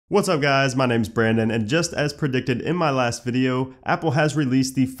What's up guys, my name's Brandon, and just as predicted in my last video, Apple has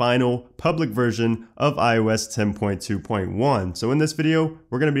released the final public version of iOS 10.2.1. So in this video,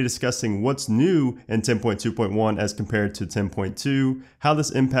 we're going to be discussing what's new in 10.2.1 as compared to 10.2, how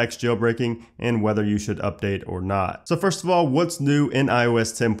this impacts jailbreaking, and whether you should update or not. So first of all, what's new in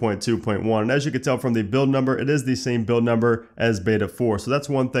iOS 10.2.1? And as you can tell from the build number, it is the same build number as beta 4. So that's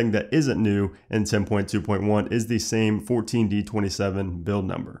one thing that isn't new in 10.2.1 is the same 14D27 build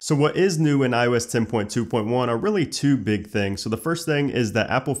number. So what is new in iOS 10.2.1 are really two big things. So the first thing is that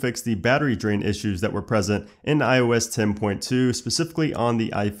Apple fixed the battery drain issues that were present in iOS 10.2, specifically on the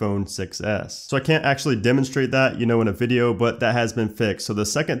iPhone 6s. So I can't actually demonstrate that, in a video, but that has been fixed. So the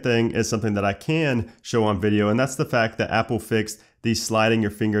second thing is something that I can show on video, and that's the fact that Apple fixed the sliding your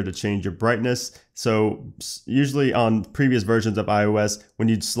finger to change your brightness. So usually on previous versions of iOS, when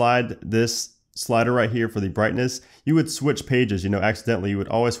you'd slide this slider right here for the brightness, you would switch pages, accidentally. You would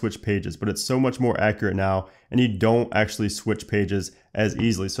always switch pages, but it's so much more accurate now, and you don't actually switch pages as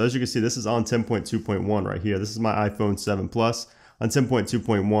easily. So as you can see, this is on 10.2.1 right here. This is my iPhone 7 Plus. On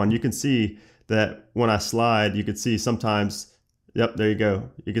 10.2.1, you can see that when I slide, you can see sometimes, yep, there you go.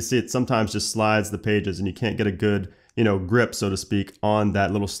 You can see it sometimes just slides the pages, and you can't get a good grip, so to speak, on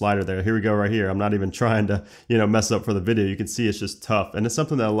that little slider there. Here we go right here. I'm not even trying to, mess up for the video. You can see it's just tough. And it's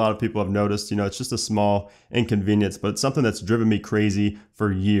something that a lot of people have noticed. It's just a small inconvenience, but it's something that's driven me crazy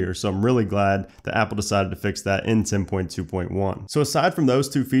for years. So I'm really glad that Apple decided to fix that in 10.2.1. So aside from those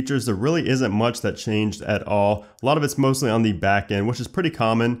two features, there really isn't much that changed at all. A lot of it's mostly on the back end, which is pretty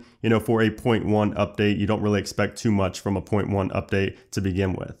common, for a 0.1 update. You don't really expect too much from a 0.1 update to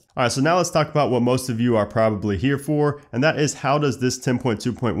begin with. All right, so now let's talk about what most of you are probably here for, and that is how does this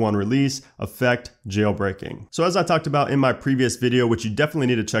 10.2.1 release affect jailbreaking? So as I talked about in my previous video, which you definitely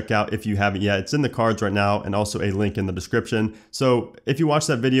need to check out if you haven't yet, it's in the cards right now and also a link in the description. So if you watched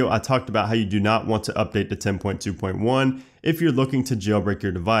that video, I talked about how you do not want to update to 10.2.1 if you're looking to jailbreak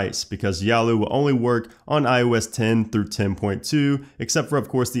your device, because Yalu will only work on iOS 10 through 10.2, except for, of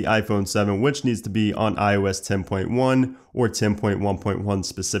course, the iPhone 7, which needs to be on iOS 10.1 or 10.1.1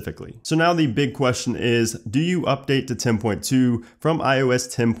 specifically. So now the big question is, do you update to 10.2 from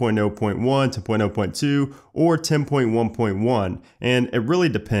iOS 10.0.1 to 10.0.2 or 10.1.1? And it really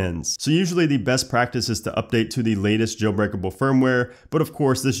depends. So usually the best practice is to update to the latest jailbreakable firmware, but of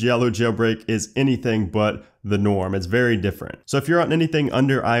course this Yalu jailbreak is anything but the norm. It's very different. So if you're on anything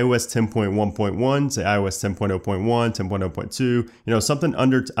under iOS 10.1.1, say iOS 10.0.1, 10.0.2, something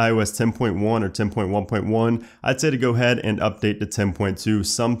under iOS 10.1 or 10.1.1, I'd say to go ahead and update to 10.2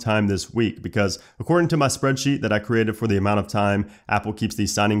 sometime this week, because according to my spreadsheet that I created for the amount of time Apple keeps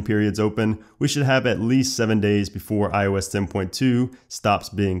these signing periods open, we should have at least 7 days before iOS 10.2 stops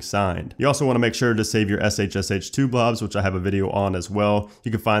being signed. You also want to make sure to save your SHSH2 blobs, which I have a video on as well.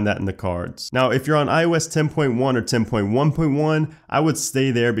 You can find that in the cards. Now, if you're on iOS 10.1 or 10.1.1, I would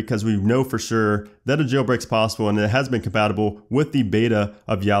stay there because we know for sure that a jailbreak's possible, and it has been compatible with the beta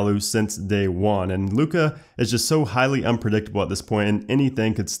of Yalu since day one. And Luca is just so highly unpredictable at this point, and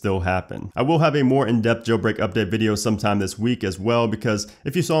anything could still happen. I will have a more in-depth jailbreak update video sometime this week as well, because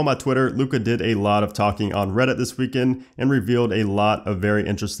if you saw on my Twitter, Luca did a lot of talking on Reddit this weekend and revealed a lot of very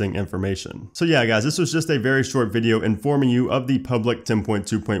interesting information. So yeah, guys, this was just a very short video informing you of the public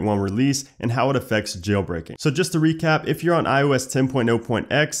 10.2.1 release and how it affects jailbreaking. So just to recap, if you're on iOS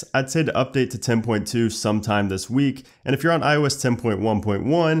 10.0.x, I'd say to update to 10.2 sometime this week. And if you're on iOS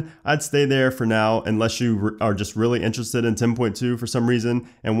 10.1.1, I'd stay there for now unless you are just really interested in 10.2 for some reason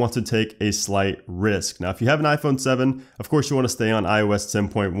and want to take a slight risk. Now, if you have an iPhone 7, of course you want to stay on iOS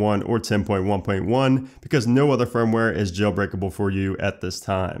 10.1 or 10.1.1 because no other firmware is jailbreakable for you at this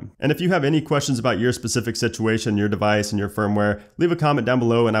time. And if you have any questions about your specific situation, your device, and your firmware, leave a comment down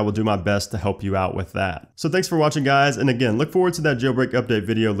below and I will do my best to help you out with that. So thanks for watching, guys, and again, look forward to that jailbreak update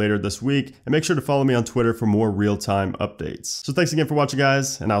video later this week, and make sure to follow me on Twitter for more real-time updates. So thanks again for watching,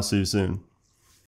 guys, and I'll see you soon.